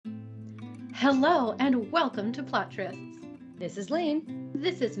Hello and welcome to Plot Trysts. This is Lane.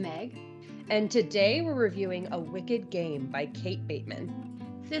 This is Meg. And today we're reviewing A Wicked Game by Kate Bateman.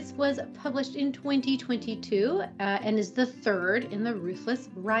 This was published in 2022 and is the third in the Ruthless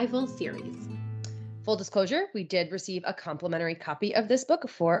Rival series. Full disclosure, we did receive a complimentary copy of this book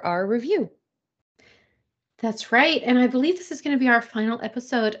for our review. That's right. And I believe this is going to be our final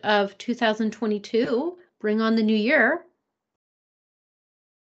episode of 2022. Bring on the new year.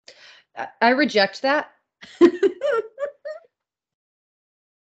 I reject that.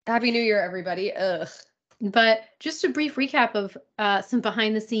 Happy New Year, everybody. Ugh. But just a brief recap of some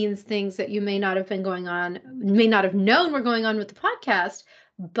behind the scenes things that you may not have known were going on with the podcast,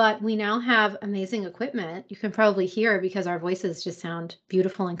 but we now have amazing equipment. You can probably hear because our voices just sound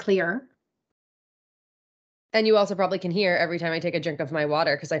beautiful and clear. And you also probably can hear every time I take a drink of my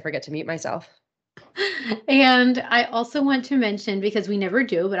water because I forget to mute myself. And I also want to mention, because we never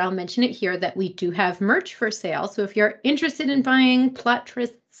do, but I'll mention it here, that we do have merch for sale. So if you're interested in buying Plot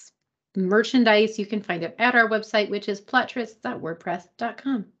Trysts merchandise, you can find it at our website, which is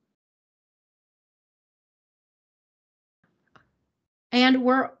plottrysts.wordpress.com. And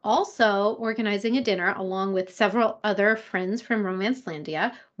we're also organizing a dinner along with several other friends from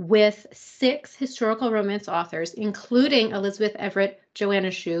Romancelandia with 6 historical romance authors, including Elizabeth Everett, Joanna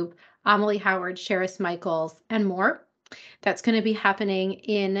Shoup, Amelie Howard, Sheris Michaels, and more. That's going to be happening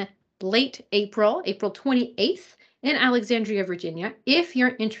in late April 28th in Alexandria, Virginia. If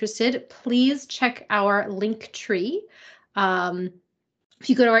you're interested, please check our link tree. If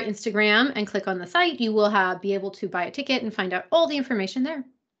you go to our Instagram and click on the site, you will be able to buy a ticket and find out all the information there.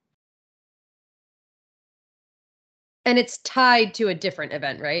 And it's tied to a different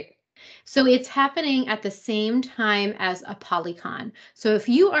event, right? So it's happening at the same time as a Polycon. So if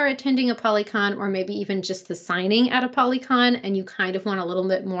you are attending a Polycon, or maybe even just the signing at a Polycon, and you kind of want a little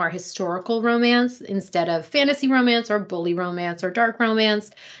bit more historical romance instead of fantasy romance or bully romance or dark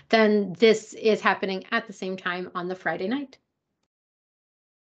romance, then this is happening at the same time on the Friday night.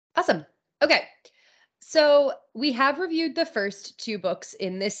 Awesome. Okay. So we have reviewed the first 2 books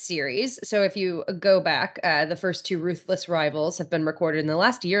in this series. So if you go back, the first 2 Ruthless Rivals have been recorded in the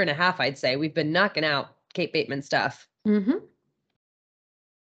last year and a half, I'd say. We've been knocking out Kate Bateman stuff. Mm-hmm.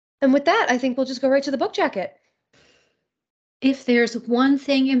 And with that, I think we'll just go right to the book jacket. If there's one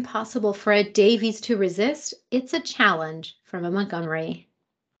thing impossible for a Davies to resist, it's a challenge from a Montgomery.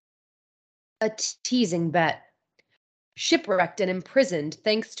 A teasing bet. Shipwrecked and imprisoned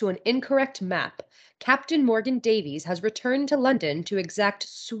thanks to an incorrect map, Captain Morgan Davies has returned to London to exact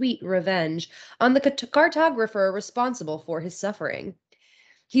sweet revenge on the cartographer responsible for his suffering.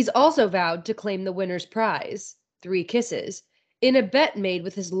 He's also vowed to claim the winner's prize, 3 kisses, in a bet made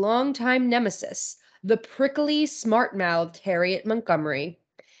with his longtime nemesis, the prickly, smart-mouthed Harriet Montgomery.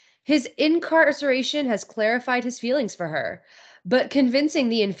 His incarceration has clarified his feelings for her, but convincing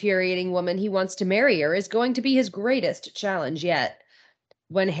the infuriating woman he wants to marry her is going to be his greatest challenge yet.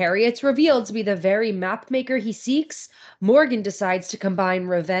 When Harriet's revealed to be the very mapmaker he seeks, Morgan decides to combine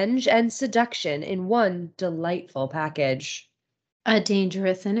revenge and seduction in one delightful package. A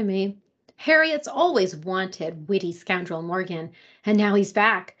dangerous enemy. Harriet's always wanted witty scoundrel Morgan, and now he's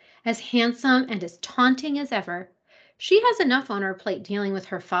back, as handsome and as taunting as ever. She has enough on her plate dealing with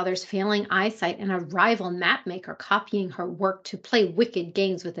her father's failing eyesight and a rival mapmaker copying her work to play wicked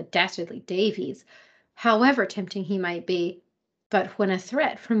games with the dastardly Davies, however tempting he might be. But when a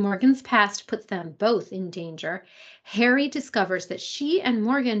threat from Morgan's past puts them both in danger, Harry discovers that she and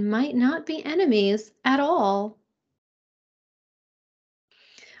Morgan might not be enemies at all.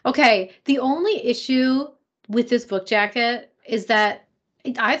 Okay, the only issue with this book jacket is that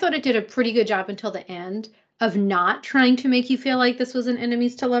I thought it did a pretty good job until the end of not trying to make you feel like this was an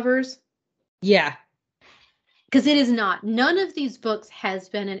enemies to lovers. Yeah. Because it is not. None of these books has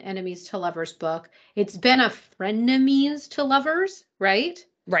been an enemies to lovers book. It's been a frenemies to lovers, right?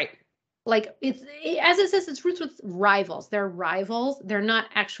 Right. Like as it says, it's roots with rivals. They're rivals. They're not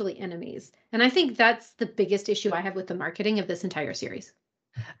actually enemies. And I think that's the biggest issue I have with the marketing of this entire series.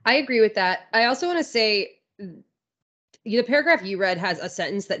 I agree with that. I also want to say the paragraph you read has a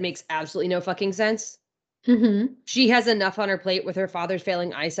sentence that makes absolutely no fucking sense. Mm-hmm. She has enough on her plate with her father's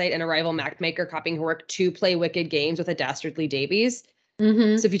failing eyesight and a rival mapmaker copying her work to play wicked games with a dastardly Davies.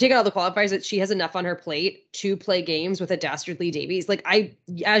 Mm-hmm. So if you take out all the qualifiers, that she has enough on her plate to play games with a dastardly Davies. Like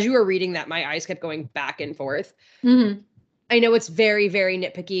as you were reading that, my eyes kept going back and forth. Mm-hmm. I know it's very, very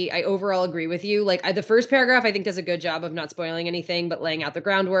nitpicky. I overall agree with you. Like the first paragraph, I think does a good job of not spoiling anything, but laying out the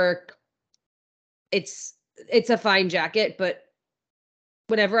groundwork. It's a fine jacket, but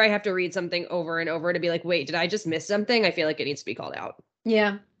whenever I have to read something over and over to be like, wait, did I just miss something? I feel like it needs to be called out.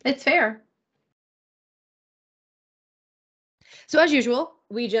 Yeah, it's fair. So as usual,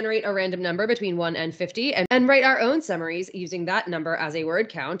 we generate a random number between 1 and 50 and write our own summaries using that number as a word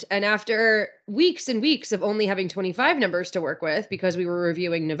count. And after weeks and weeks of only having 25 numbers to work with because we were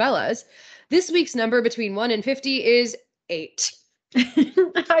reviewing novellas, this week's number between 1 and 50 is 8.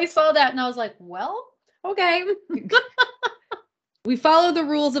 I saw that and I was like, well, okay. We follow the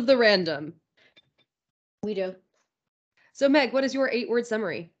rules of the random. We do. So Meg, what is your 8-word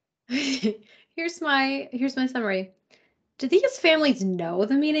summary? Here's my summary. Do these families know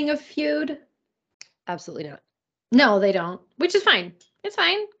the meaning of feud? Absolutely not. No, they don't, which is fine. It's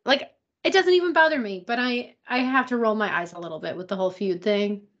fine. Like, it doesn't even bother me, but I have to roll my eyes a little bit with the whole feud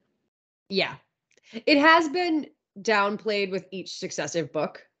thing. Yeah. It has been downplayed with each successive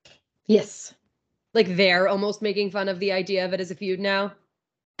book. Yes. Like they're almost making fun of the idea of it as a feud now.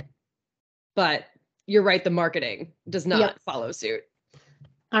 But you're right, the marketing does not follow suit.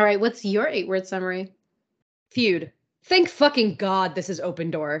 All right, what's your 8-word summary? Feud. Thank fucking God this is Open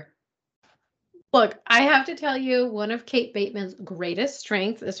Door. Look, I have to tell you, one of Kate Bateman's greatest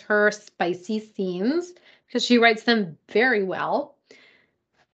strengths is her spicy scenes because she writes them very well.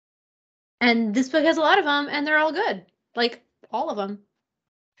 And this book has a lot of them, and they're all good. Like, all of them.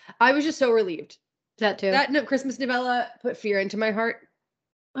 I was just so relieved. That too. That Christmas novella put fear into my heart.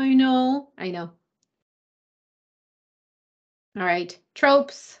 I know. All right.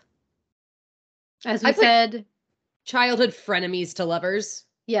 Tropes. As we said. Childhood frenemies to lovers.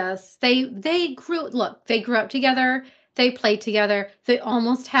 Yes. They grew up together. They played together. They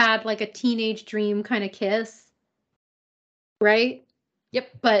almost had like a teenage dream kind of kiss. Right?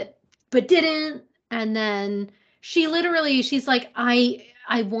 Yep. But didn't. And then she's like, I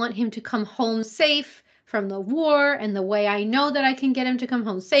want him to come home safe from the war. And the way I know that I can get him to come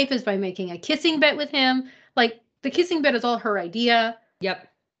home safe is by making a kissing bet with him. Like, the kissing bet is all her idea. Yep.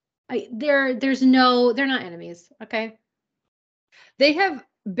 They're not enemies. Okay. They have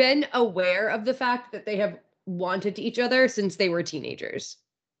been aware of the fact that they have wanted each other since they were teenagers.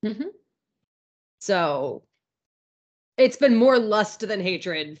 Mm-hmm. So it's been more lust than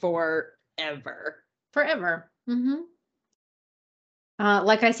hatred forever. Mm-hmm.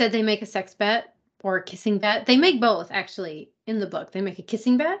 Like I said, they make a sex bet or a kissing bet. They make both, actually, in the book. They make a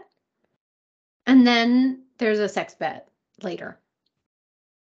kissing bet, and then there's a sex bet later.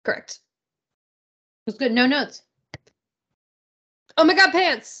 Correct. It was good. No notes. Oh my God,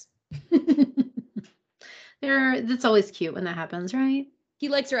 pants! That's always cute when that happens, right? He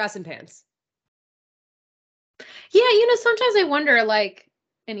likes her ass in pants. Yeah, sometimes I wonder, like,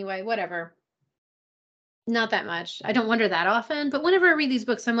 anyway, whatever. Not that much. I don't wonder that often, but whenever I read these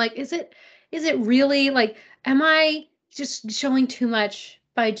books, I'm like, is it really, like, am I just showing too much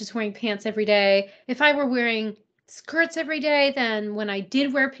by just wearing pants every day? If I were wearing skirts every day, then when I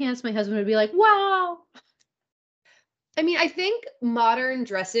did wear pants, my husband would be like, wow. I mean, I think modern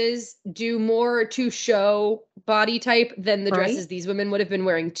dresses do more to show body type than the dresses these women would have been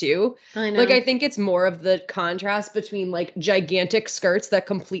wearing too. I know. Like, I think it's more of the contrast between like gigantic skirts that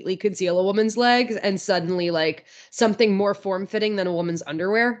completely conceal a woman's legs and suddenly like something more form-fitting than a woman's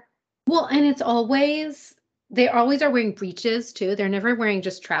underwear. Well, and they always are wearing breeches too. They're never wearing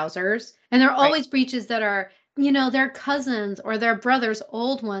just trousers. And they're always breeches that are, their cousins or their brothers'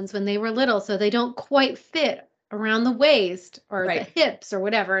 old ones when they were little, so they don't quite fit around the waist or the hips or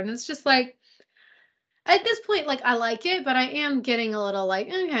whatever. And it's just like, at this point, like, I like it, but I am getting a little like,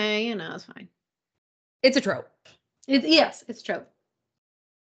 okay, it's fine. It's a trope. Yes, it's trope.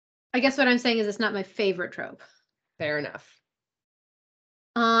 I guess what I'm saying is it's not my favorite trope. Fair enough.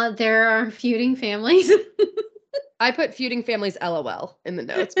 There are feuding families. I put feuding families LOL in the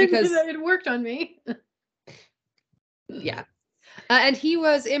notes because it worked on me. Yeah. And he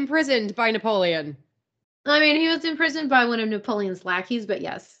was imprisoned by Napoleon. I mean, he was imprisoned by one of Napoleon's lackeys, but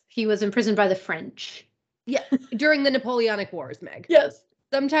yes, he was imprisoned by the French. Yeah, during the Napoleonic Wars, Meg. Yes.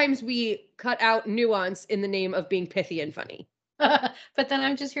 Sometimes we cut out nuance in the name of being pithy and funny. But then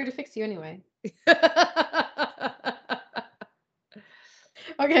I'm just here to fix you anyway.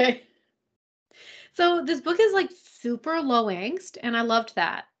 Okay. So this book is like super low angst, and I loved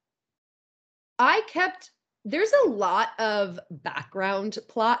that. There's a lot of background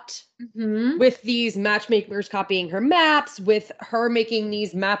plot Mm-hmm. with these matchmakers copying her maps, with her making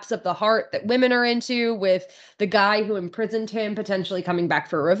these maps of the heart that women are into, with the guy who imprisoned him potentially coming back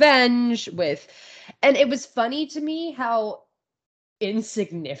for revenge, and it was funny to me how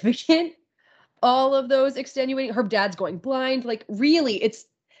insignificant all of those extenuating, her dad's going blind, like really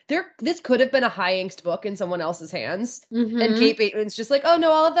this could have been a high angst book in someone else's hands. Mm-hmm. And Kate Bateman's just like, oh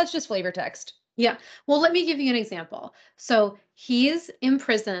no, all of that's just flavor text. Yeah. Well, let me give you an example. So he's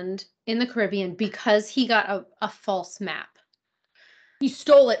imprisoned in the Caribbean because he got a false map. He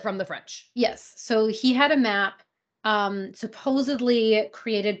stole it from the French. Yes. So he had a map supposedly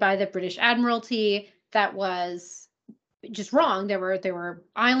created by the British Admiralty that was just wrong. There were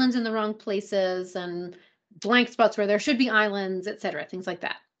islands in the wrong places and blank spots where there should be islands, etc., things like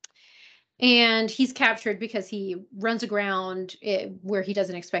that. And he's captured because he runs aground where he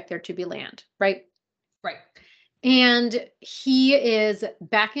doesn't expect there to be land, right? Right. And he is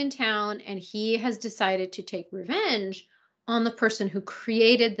back in town, and he has decided to take revenge on the person who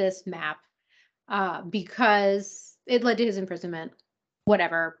created this map because it led to his imprisonment.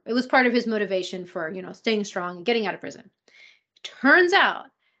 Whatever. It was part of his motivation for, staying strong and getting out of prison. Turns out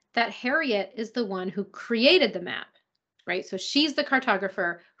that Harriet is the one who created the map, right? So she's the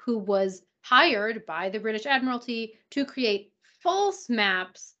cartographer who was hired by the British Admiralty to create false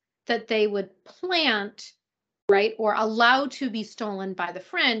maps that they would plant, right, or allow to be stolen by the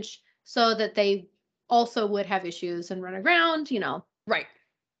French so that they also would have issues and run aground, Right.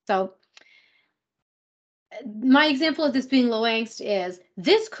 So my example of this being low angst is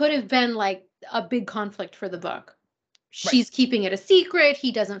this could have been like a big conflict for the book. She's keeping it a secret.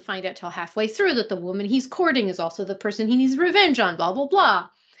 He doesn't find out till halfway through that the woman he's courting is also the person he needs revenge on, blah, blah, blah.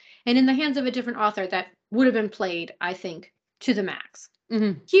 And in the hands of a different author, that would have been played, I think, to the max.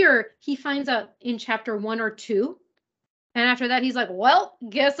 Mm-hmm. Here, he finds out in chapter 1 or 2. And after that, he's like, well,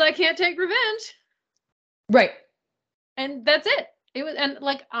 guess I can't take revenge. Right. And that's it. And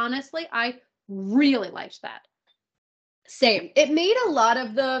honestly, I really liked that. Same. It made a lot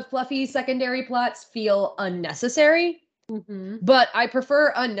of the fluffy secondary plots feel unnecessary, but I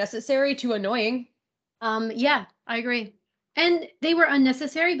prefer unnecessary to annoying. Yeah, I agree. And they were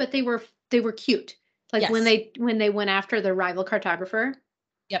unnecessary, but they were cute. Like Yes. when they went after the rival cartographer.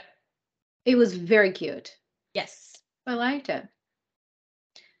 Yep. It was very cute. Yes. I liked it.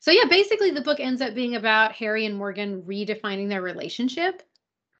 So yeah, basically the book ends up being about Harry and Morgan redefining their relationship.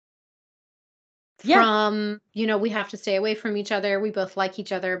 Yeah. From, we have to stay away from each other. We both like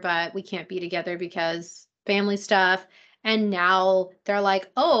each other, but we can't be together because family stuff. And now they're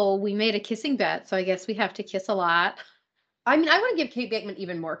like, oh, we made a kissing bet, so I guess we have to kiss a lot. I mean, I want to give Kate Bateman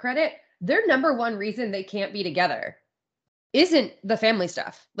even more credit. Their number one reason they can't be together isn't the family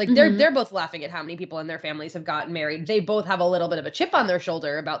stuff. Like they're both laughing at how many people in their families have gotten married. They both have a little bit of a chip on their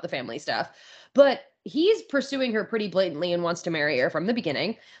shoulder about the family stuff. But he's pursuing her pretty blatantly and wants to marry her from the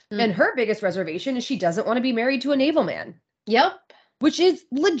beginning. And her biggest reservation is she doesn't want to be married to a naval man. Yep. Which is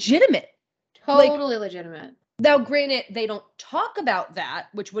legitimate. Totally legitimate. Now, granted, they don't talk about that,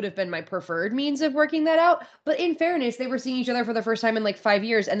 which would have been my preferred means of working that out. But in fairness, they were seeing each other for the first time in 5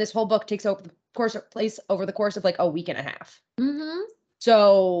 years, and this whole book takes place over the course of a week and a half. Mm-hmm.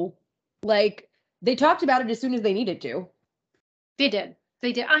 So, they talked about it as soon as they needed to. They did.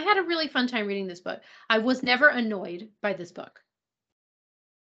 I had a really fun time reading this book. I was never annoyed by this book.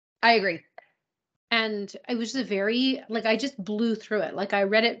 I agree. And it was just I just blew through it. I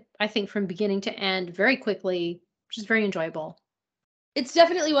read it, I think, from beginning to end very quickly, just very enjoyable. It's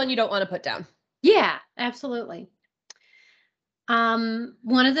definitely one you don't want to put down. Yeah, absolutely. One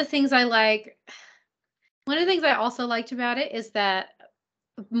of the things I also liked about it is that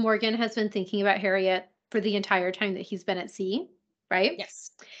Morgan has been thinking about Harriet for the entire time that he's been at sea, right?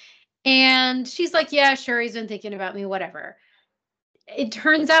 Yes. And she's like, yeah, sure, he's been thinking about me, whatever. It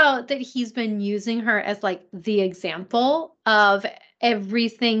turns out that he's been using her as the example of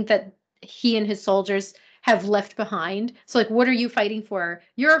everything that he and his soldiers have left behind. So what are you fighting for?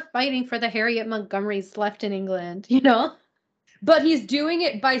 You're fighting for the Harriet Montgomerys left in England, But he's doing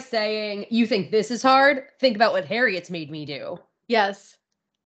it by saying, you think this is hard? Think about what Harriet's made me do. Yes.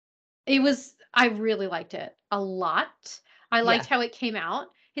 I really liked it a lot. I liked how it came out.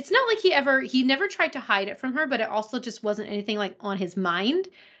 It's not like he never tried to hide it from her, but it also just wasn't anything on his mind.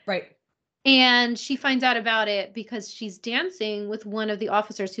 Right. And she finds out about it because she's dancing with one of the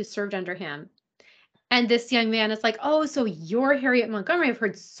officers who served under him. And this young man is like, oh, so you're Harriet Montgomery. I've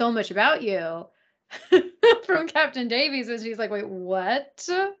heard so much about you from Captain Davies. And she's like, wait, what?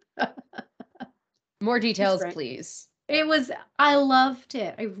 More details, please. I loved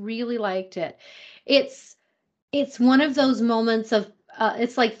it. I really liked it. It's one of those moments of,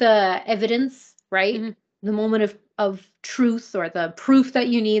 it's like the evidence, right? Mm-hmm. The moment of truth, or the proof that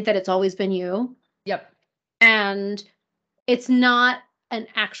you need that it's always been you. Yep. And it's not an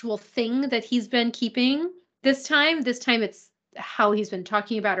actual thing that he's been keeping this time. This time it's how he's been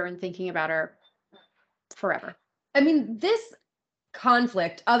talking about her and thinking about her forever. I mean, this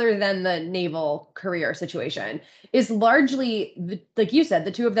conflict, other than the naval career situation, is largely, like you said,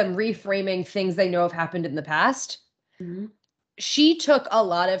 the two of them reframing things they know have happened in the past. Mm-hmm. She took a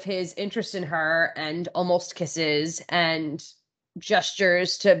lot of his interest in her and almost kisses and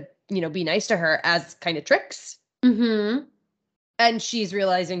gestures to, be nice to her as kind of tricks. Mm-hmm. And she's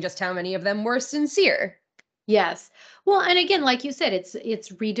realizing just how many of them were sincere. Yes. Well, and again, like you said, it's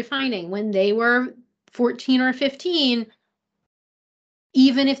redefining. When they were 14 or 15,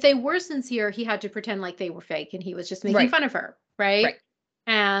 even if they were sincere, he had to pretend like they were fake and he was just making Right. fun of her, right? Right.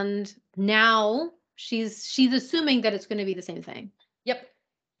 And now she's assuming that it's going to be the same thing. Yep.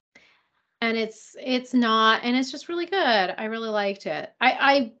 And it's not, and it's just really good. I really liked it.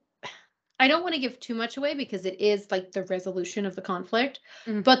 I don't want to give too much away because it is like the resolution of the conflict,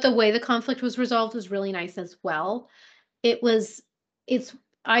 Mhm. but the way the conflict was resolved was really nice as well. It's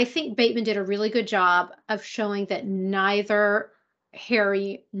I think Bateman did a really good job of showing that neither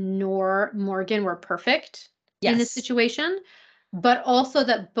Harry nor Morgan were perfect in this Yes. situation, but also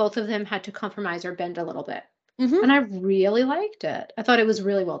that both of them had to compromise or bend a little bit. Mhm. And I really liked it. I thought it was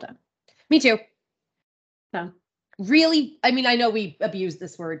really well done. Me too. So, Really, I mean, I know we abused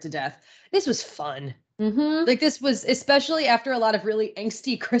this word to death. This was fun. mhm. Like, this was, especially after a lot of really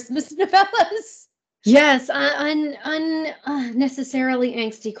angsty Christmas novellas. Yes, unnecessarily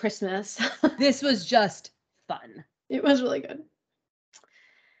angsty Christmas. This was just fun. It was really good.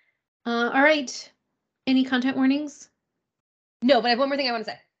 All right. Any content warnings? No, but I have one more thing I want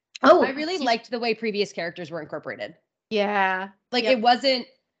to say. Oh, I really liked the way previous characters were incorporated. Yeah. Like, Yep. it wasn't,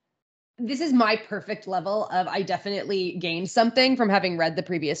 this is my perfect level of, I definitely gained something from having read the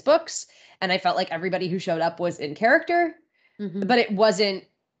previous books. And I felt like everybody who showed up was in character, Mhm. but it wasn't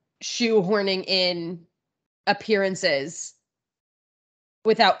shoehorning in appearances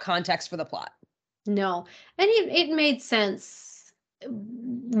without context for the plot. No. And it made sense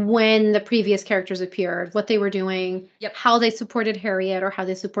when the previous characters appeared, what they were doing, Yep. how they supported Harriet or how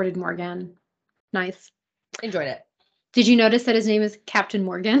they supported Morgan. Nice. Enjoyed it. Did you notice that his name is Captain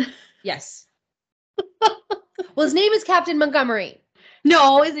Morgan? Yes. Well, his name is Captain Montgomery.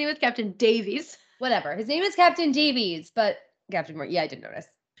 No, his name is Captain Davies. Whatever. His name is Captain Davies, but Captain Morgan. Yeah, I did notice.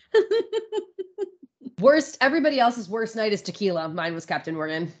 Everybody else's worst night is tequila. Mine was Captain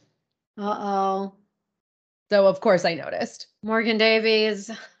Morgan. Uh-oh. So, of course, I noticed. Morgan Davies.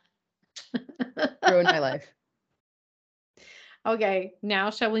 Ruined my life. Okay, now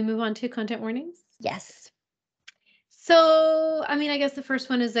shall we move on to content warnings? Yes. So, I mean, I guess the first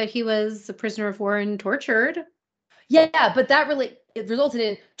one is that he was a prisoner of war and tortured. Yeah, but that it resulted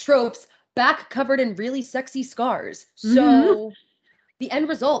in tropes back covered in really sexy scars. So the end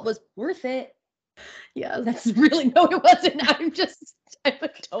result was worth it. Yes. That's really, no, it wasn't. I'm a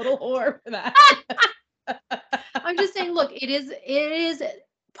total whore for that. I'm just saying, look, it is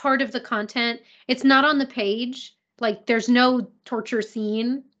part of the content. It's not on the page. Like, there's no torture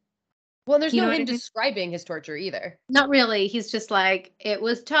scene. Well, there's You know no what him I mean? describing his torture either. Not really. He's just like, it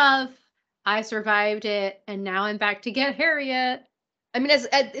was tough. I survived it, and now I'm back to get Harriet. I mean, as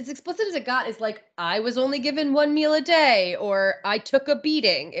explicit as it got, is like, I was only given 1 meal a day, or I took a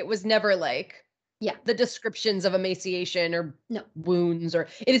beating. It was never like, Yeah. the descriptions of emaciation or No. wounds, or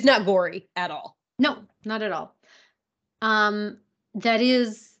it is not gory at all. No, not at all. That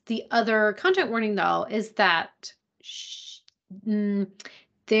is the other content warning, though, is that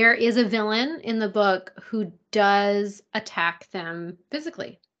there is a villain in the book who does attack them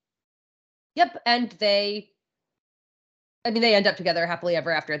physically. Yep, and they end up together happily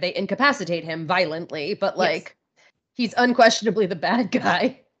ever after. They incapacitate him violently, but like, he's unquestionably the bad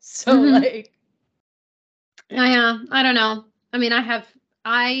guy. So like, I don't know. I mean, I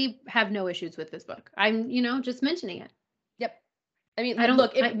have no issues with this book. I'm, just mentioning it. Yep. I mean, I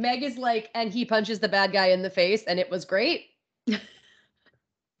look, if Meg is like, and he punches the bad guy in the face and it was great,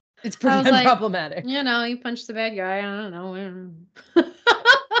 it's pretty unproblematic. Like, you punched the bad guy. I don't know.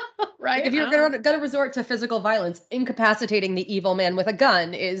 Right? Like, if you're gonna resort to physical violence, incapacitating the evil man with a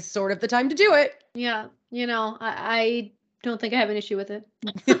gun is sort of the time to do it. Yeah. I don't think I have an issue with it.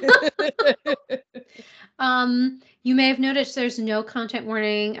 You may have noticed there's no content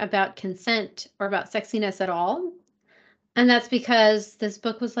warning about consent or about sexiness at all. And that's because this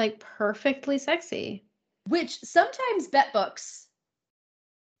book was like perfectly sexy. Which sometimes bet books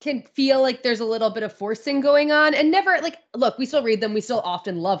can feel like there's a little bit of forcing going on, and never, like, look, we still read them, we still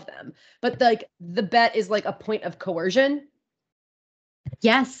often love them, but like, the bet is like a point of coercion.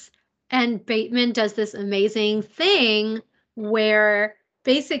 Yes. And Bateman does this amazing thing where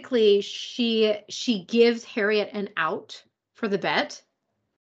basically she gives Harriet an out for the bet,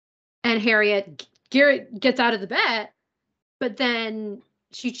 and Harriet gets out of the bet, but then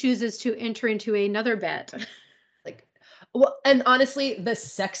she chooses to enter into another bet. Like, well, and honestly, the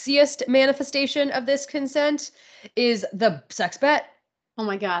sexiest manifestation of this consent is the sex bet. Oh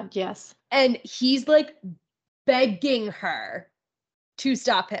my God, yes. And he's like begging her to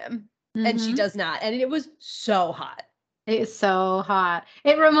stop him. And she Mhm. does not. And it was so hot. It is so hot.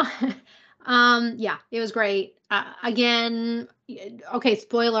 Yeah, it was great. Again, okay,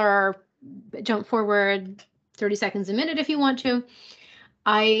 spoiler, jump forward 30 seconds a minute if you want to.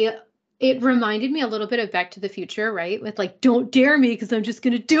 It reminded me a little bit of Back to the Future, right? With like, don't dare me because I'm just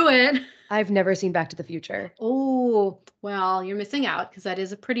gonna do it. I've never seen Back to the Future. Oh, well, you're missing out because that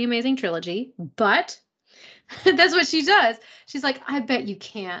is a pretty amazing trilogy. But that's what she does. She's like, I bet you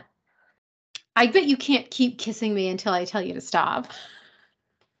can't keep kissing me until I tell you to stop.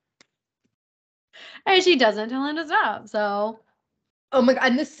 And she doesn't tell him to stop. So, Oh my God.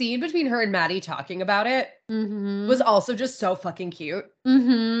 And the scene between her and Maddie talking about it was also just so fucking cute.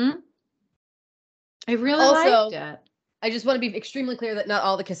 I really Also, liked it. I just want to be extremely clear that not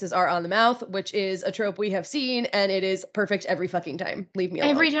all the kisses are on the mouth, which is a trope we have seen, and it is perfect every fucking time. Leave me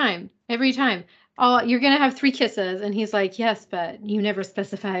alone. Every time. Oh, you're gonna have 3 kisses, and he's like, yes, but you never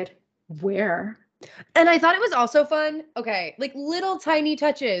specified where. And I thought it was also fun. Okay, like little tiny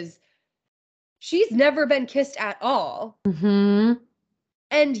touches. She's never been kissed at all.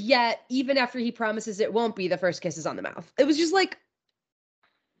 And yet, even after he promises it won't be, the first kiss is on the mouth. It was just like,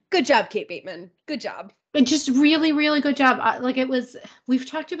 good job, Kate Bateman. Good job. But just really, really good job. We've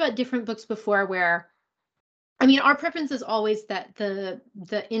talked about different books before where, I mean, our preference is always that the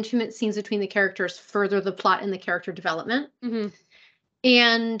intimate scenes between the characters further the plot and the character development.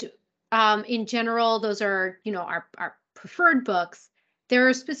 And in general, those are, our preferred books. There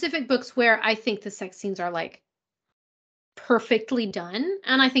are specific books where I think the sex scenes are like perfectly done,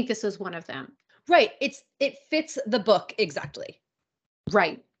 and I think this is one of them. Right. It fits the book exactly.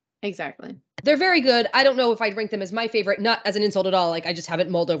 Right. Exactly. They're very good. I don't know if I'd rank them as my favorite, not as an insult at all. Like, I just haven't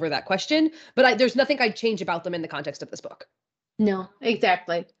mulled over that question, but there's nothing I'd change about them in the context of this book. No,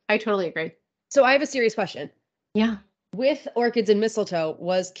 exactly. I totally agree. So I have a serious question. Yeah. With Orchids and Mistletoe,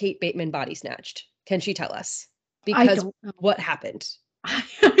 was Kate Bateman body snatched? Can she tell us? Because what happened?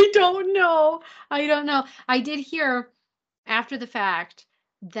 I don't know. I don't know. I did hear after the fact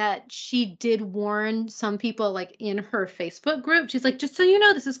that she did warn some people, like in her Facebook group. She's like, just so you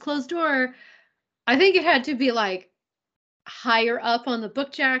know, this is closed door. I think it had to be like higher up on the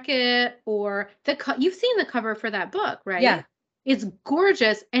book jacket or you've seen the cover for that book, right? Yeah. It's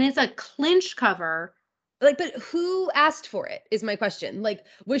gorgeous and it's a clinch cover. Like, but who asked for it is my question. Like,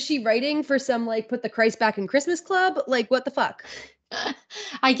 was she writing for some, like, put the Christ back in Christmas club? Like, what the fuck?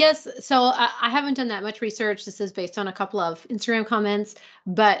 I guess so. I haven't done that much research. This is based on a couple of Instagram comments,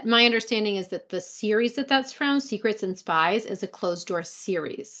 but my understanding is that the series that's from, Secrets and Spies, is a closed door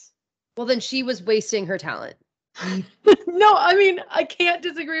series. Well, then she was wasting her talent. No, I mean, I can't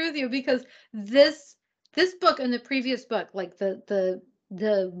disagree with you because this book and the previous book, like the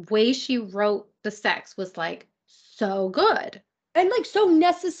way she wrote the sex was like so good and like so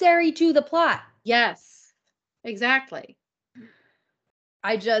necessary to the plot. Yes, exactly.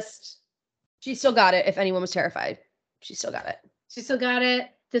 She still got it. If anyone was terrified, she still got it. She still got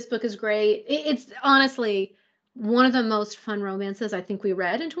it. This book is great. It's honestly one of the most fun romances I think we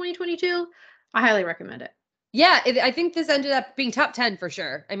read in 2022. I highly recommend it. Yeah, I think this ended up being top 10 for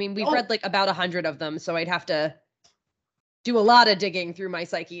sure. I mean, we've read like about 100 of them, so I'd have to do a lot of digging through my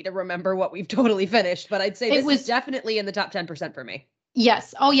psyche to remember what we've totally finished. But I'd say this was definitely in the top 10% for me.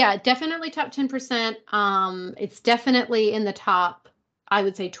 Yes. Oh yeah, definitely top 10%. It's definitely in the top, I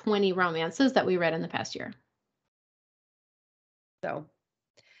would say, 20 romances that we read in the past year. So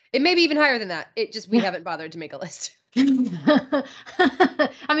it may be even higher than that. We haven't bothered to make a list.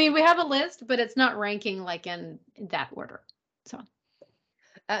 I mean, we have a list, but it's not ranking like in that order. So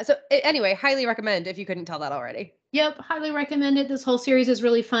anyway, highly recommend if you couldn't tell that already. Yep, highly recommend it. This whole series is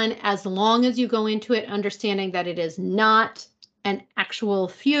really fun as long as you go into it understanding that it is not an actual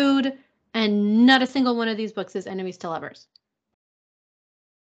feud and not a single one of these books is enemies to lovers.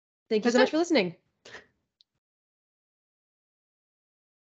 Thank you so much for listening.